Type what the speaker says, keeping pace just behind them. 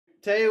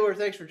Taylor,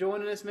 thanks for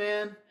joining us,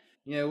 man.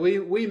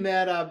 We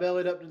met. I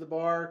bellied up to the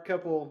bar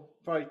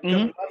probably a couple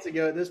hmm months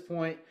ago at this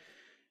point,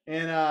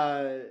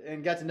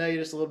 and got to know you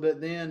just a little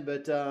bit then.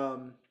 But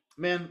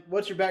man,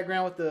 what's your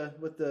background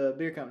with the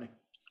beer company?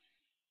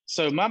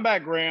 So my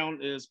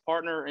background is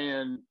partner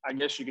and I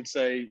guess you could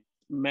say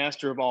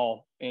master of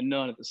all and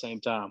none at the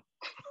same time.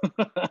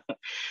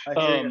 I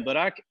hear you. But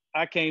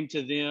I came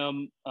to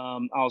them.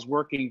 I was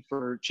working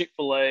for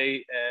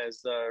Chick-fil-A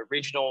as the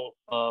regional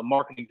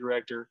marketing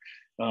director,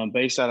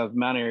 based out of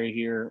Mount Airy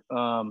here.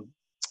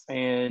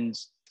 And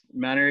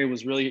Mount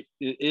Airy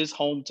it is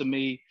home to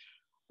me,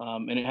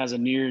 and it has a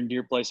near and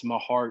dear place in my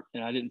heart.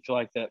 And I didn't feel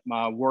like that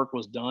my work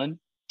was done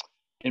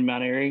in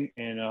Mount Airy.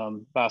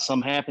 And by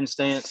some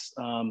happenstance,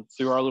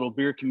 through our little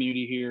beer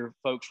community here,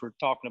 folks were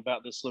talking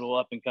about this little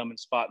up and coming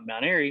spot in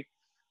Mount Airy.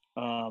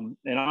 And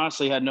I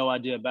honestly had no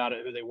idea about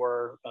it, who they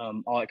were,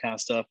 all that kind of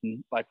stuff.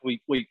 And like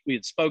we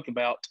had spoke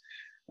about,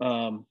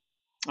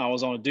 I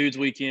was on a dude's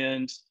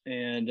weekend,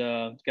 and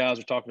guys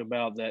were talking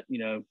about that,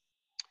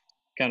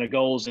 kind of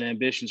goals and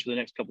ambitions for the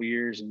next couple of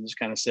years, and just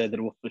kind of said that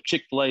if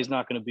Chick-fil-A is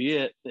not going to be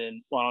it,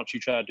 then why don't you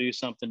try to do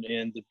something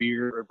in the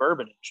beer or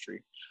bourbon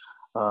industry?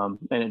 And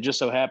it just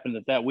so happened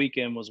that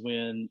weekend was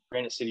when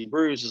Granite City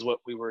Brews, is what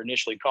we were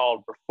initially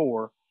called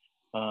before,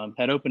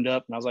 had opened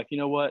up. And I was like, you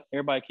know what?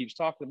 Everybody keeps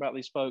talking about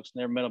these folks.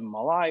 Never met them in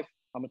my life.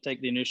 I'm going to take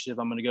the initiative.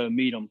 I'm going to go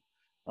meet them,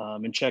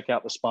 and check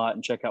out the spot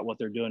and check out what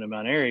they're doing in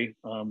Mount Airy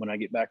when I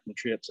get back from the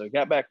trip. So I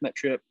got back from that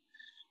trip,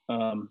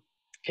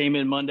 came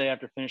in Monday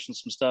after finishing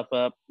some stuff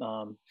up,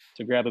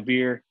 to grab a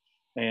beer.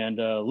 And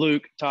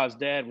Luke, Todd's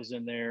dad, was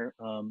in there,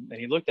 and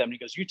he looked at me and he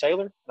goes, "You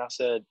Taylor?" And I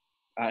said,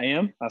 "I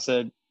am." I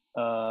said,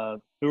 "Who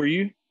are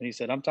you?" And he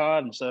said, "I'm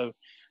Todd." And so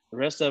the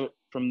rest of it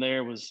from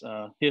there was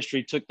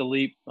history. Took the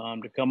leap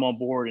to come on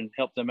board and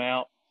help them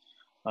out.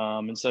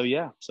 And so,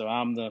 yeah, so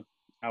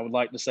I would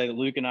like to say that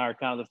Luke and I are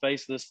kind of the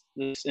face of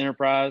this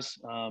enterprise.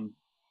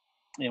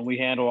 And we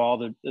handle all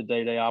the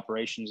day-to-day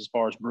operations as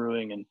far as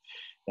brewing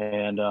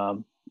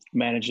and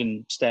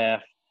managing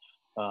staff,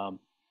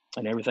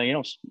 and everything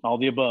else, all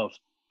the above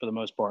for the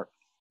most part.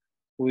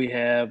 We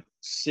have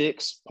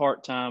 6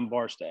 part-time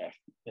bar staff,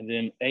 and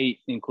then 8,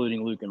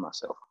 including Luke and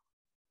myself.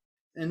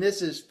 And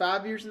this is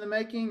 5 years in the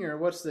making, or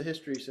what's the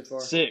history so far?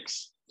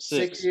 6,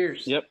 6 6.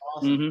 years. Yep.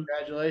 Awesome. hmm Yep.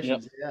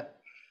 Congratulations. Yeah.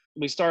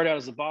 We started out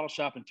as a bottle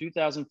shop in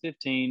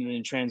 2015, and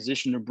then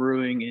transitioned to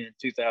brewing in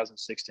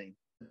 2016.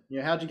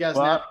 Yeah. How'd you guys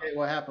Well, navigate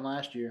what happened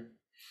last year?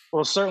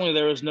 well, certainly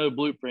there is no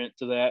blueprint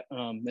to that,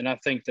 and I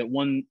think that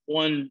one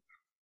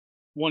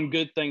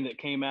good thing that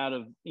came out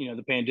of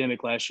the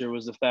pandemic last year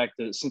was the fact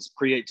that sense of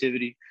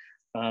creativity,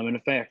 and the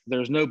fact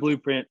there's no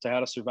blueprint to how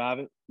to survive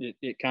it.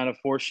 It kind of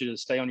forced you to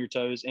stay on your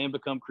toes and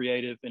become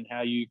creative in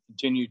how you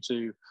continue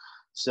to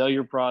sell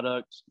your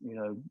product.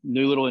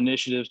 New little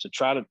initiatives to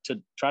try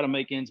to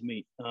make ends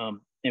meet.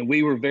 And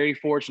we were very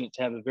fortunate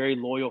to have a very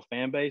loyal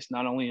fan base,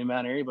 not only in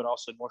Mount Airy but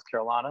also North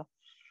Carolina.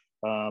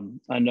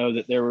 I know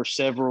that there were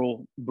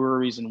several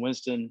breweries in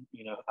Winston,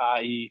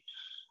 i.e.,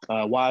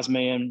 Wise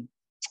Man,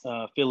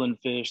 Fill and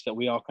Fish, that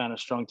we all kind of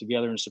strung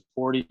together and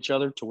support each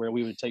other, to where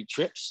we would take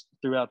trips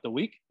throughout the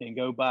week and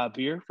go buy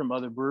beer from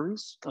other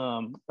breweries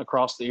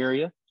across the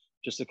area,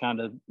 just to kind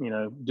of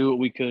do what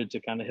we could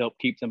to kind of help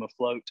keep them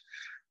afloat.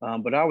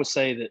 But I would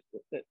say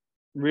that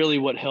really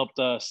what helped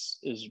us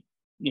is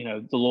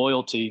the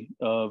loyalty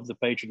of the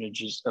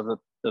patronages of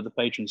the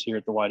patrons here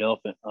at the White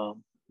Elephant.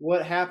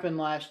 What happened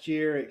last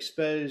year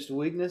exposed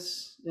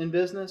weakness in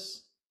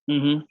business,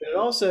 hmm but it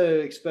also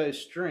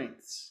exposed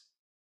strengths.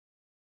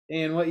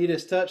 And what you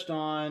just touched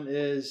on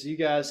is you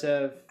guys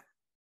have,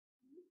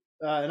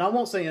 and I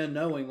won't say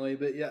unknowingly,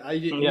 but yeah,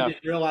 you Yeah,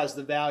 didn't realize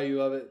the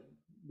value of it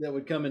that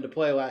would come into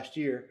play last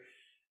year,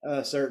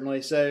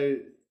 certainly. So,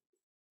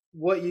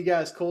 what you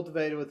guys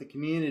cultivated with the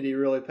community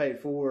really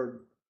paid forward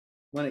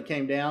when it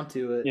came down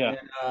to it, yeah,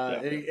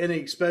 and yeah, it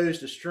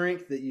exposed a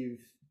strength that you've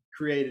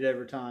created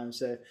over time.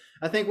 So,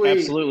 I think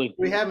absolutely.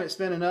 we haven't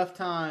spent enough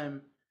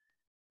time.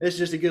 It's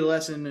just a good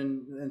lesson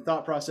and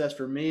thought process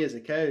for me as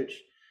a coach.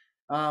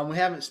 We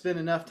haven't spent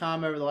enough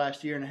time over the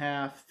last year and a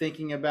half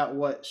thinking about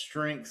what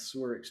strengths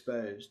were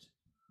exposed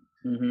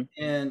hmm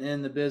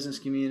in the business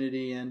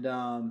community, and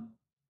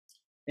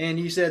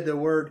you said the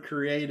word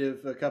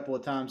creative a couple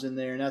of times in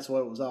there, and that's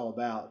what it was all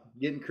about: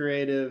 getting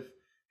creative.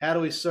 How do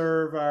we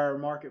serve our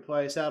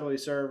marketplace? How do we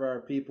serve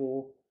our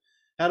people?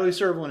 How do we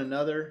serve one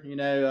another?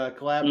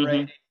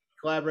 hmm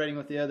Collaborating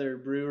with the other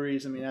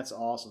breweries. I mean, that's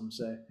awesome.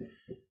 So,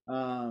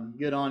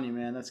 good on you,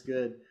 man. That's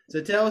good.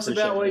 So, tell us about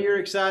Appreciate what that. you're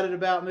excited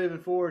about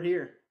moving forward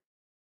here.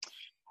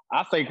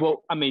 I think,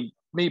 well, I mean,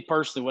 me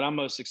personally, what I'm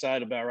most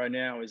excited about right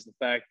now is the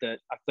fact that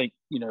I think,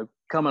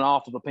 coming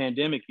off of a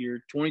pandemic year,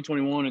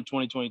 2021 and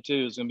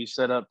 2022 is going to be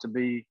set up to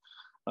be,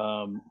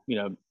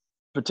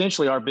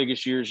 potentially our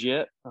biggest years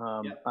yet.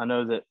 Yeah. I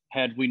know that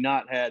had we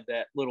not had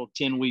that little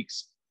 10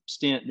 weeks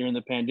stint during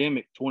the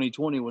pandemic,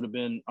 2020 would have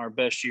been our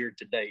best year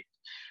to date.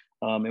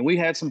 And we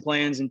had some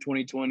plans in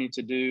 2020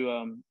 to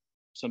do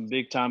some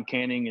big time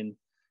canning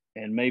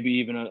and maybe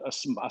even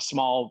a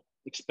small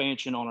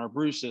expansion on our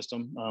brew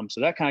system.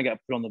 So that kind of got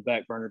put on the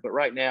back burner. But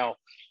right now,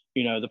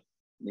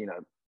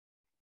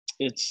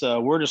 it's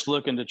we're just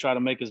looking to try to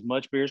make as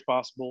much beer as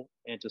possible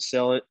and to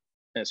sell it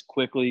as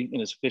quickly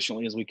and as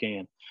efficiently as we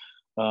can.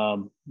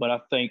 But I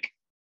think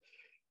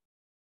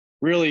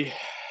really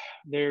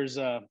there's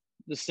the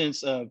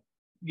sense of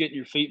getting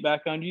your feet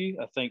back under you.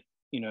 I think,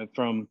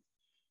 from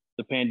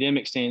the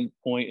pandemic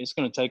standpoint, it's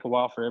going to take a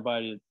while for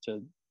everybody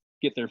to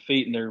get their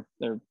feet and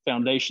their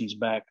foundations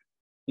back.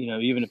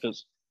 Even if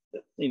it's,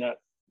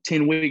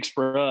 10 weeks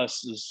for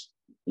us is,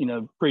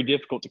 pretty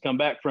difficult to come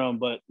back from,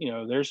 but,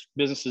 there's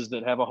businesses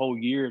that have a whole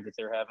year that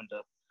they're having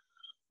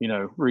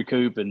to,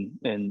 recoup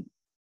and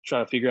try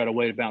to figure out a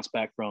way to bounce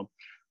back from.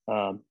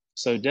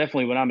 So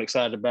definitely what I'm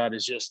excited about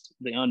is just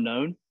the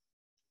unknown,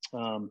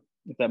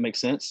 if that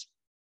makes sense.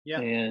 Yeah.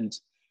 And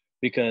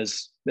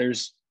because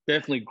there's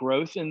definitely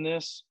growth in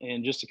this,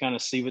 and just to kind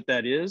of see what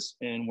that is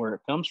and where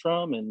it comes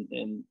from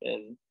and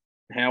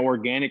how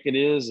organic it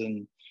is.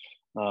 And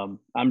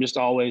I'm just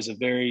always a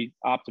very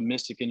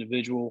optimistic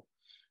individual,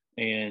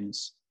 and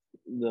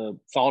the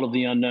thought of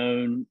the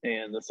unknown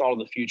and the thought of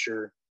the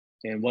future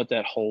and what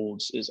that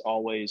holds is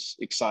always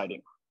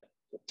exciting.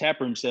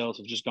 Taproom sales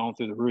have just gone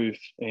through the roof,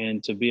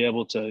 and to be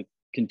able to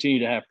continue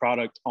to have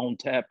product on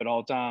tap at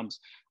all times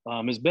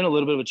has been a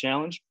little bit of a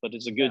challenge, but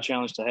it's a good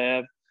challenge to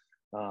have,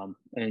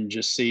 and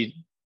just see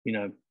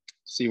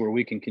where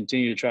we can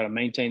continue to try to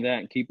maintain that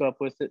and keep up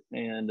with it,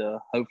 and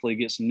hopefully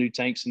get some new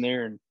tanks in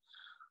there and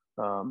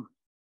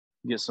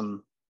get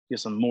some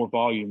more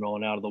volume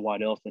rolling out of the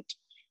White Elephant.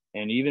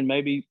 And even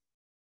maybe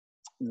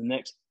in the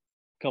next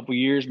couple of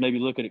years, maybe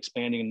look at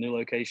expanding a new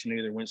location,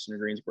 either Winston or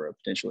Greensboro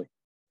potentially.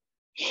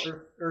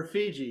 Or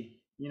Fiji,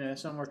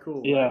 somewhere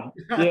cool. Yeah.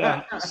 Right?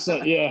 Yeah.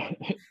 So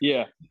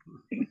yeah.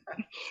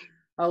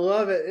 I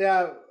love it.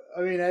 Yeah.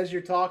 I mean, as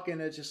you're talking,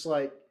 it's just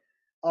like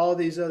all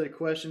these other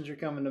questions are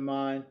coming to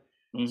mind.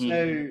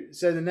 Mm-hmm.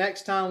 So the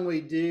next time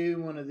we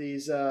do one of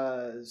these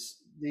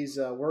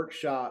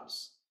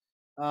workshops,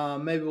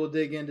 maybe we'll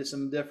dig into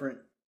some different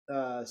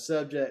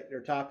subject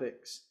or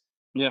topics.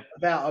 Yeah.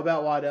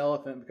 About White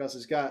Elephant, because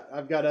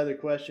I've got other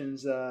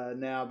questions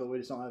now, but we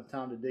just don't have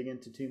time to dig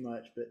into too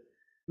much. But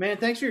man,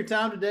 thanks for your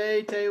time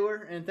today,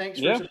 Taylor, and thanks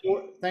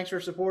for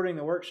supporting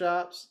the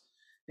workshops.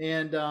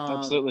 And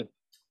absolutely.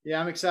 Yeah,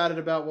 I'm excited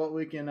about what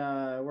we can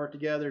work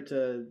together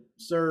to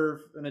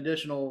serve an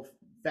additional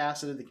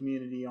facet of the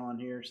community on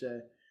here.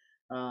 So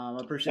I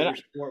appreciate your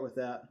support with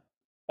that.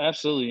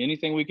 Absolutely.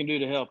 Anything we can do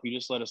to help, you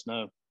just let us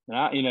know.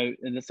 And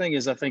and the thing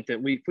is, I think that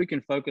if we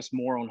can focus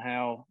more on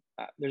how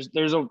there's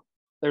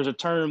a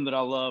term that I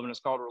love, and it's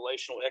called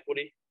relational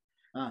equity.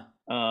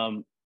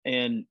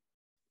 And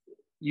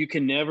you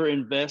can never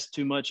invest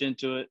too much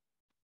into it,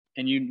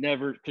 and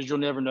because you'll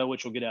never know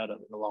what you'll get out of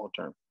it in the long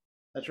term.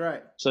 That's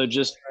right. So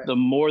just the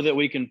more that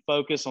we can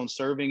focus on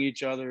serving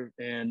each other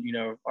and,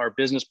 our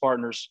business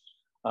partners,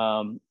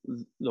 the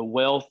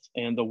wealth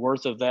and the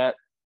worth of that,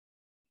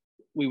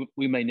 we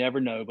may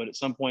never know, but at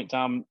some point in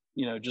time,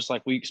 just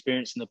like we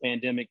experienced in the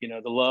pandemic,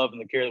 the love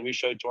and the care that we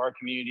showed to our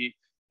community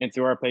and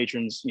through our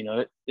patrons,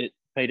 it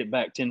paid it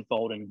back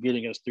tenfold in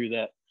getting us through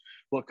that,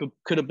 what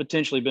could have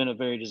potentially been a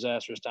very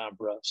disastrous time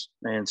for us.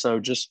 And so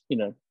just,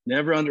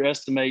 never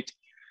underestimate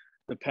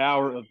the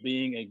power of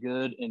being a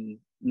good and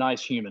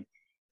nice human.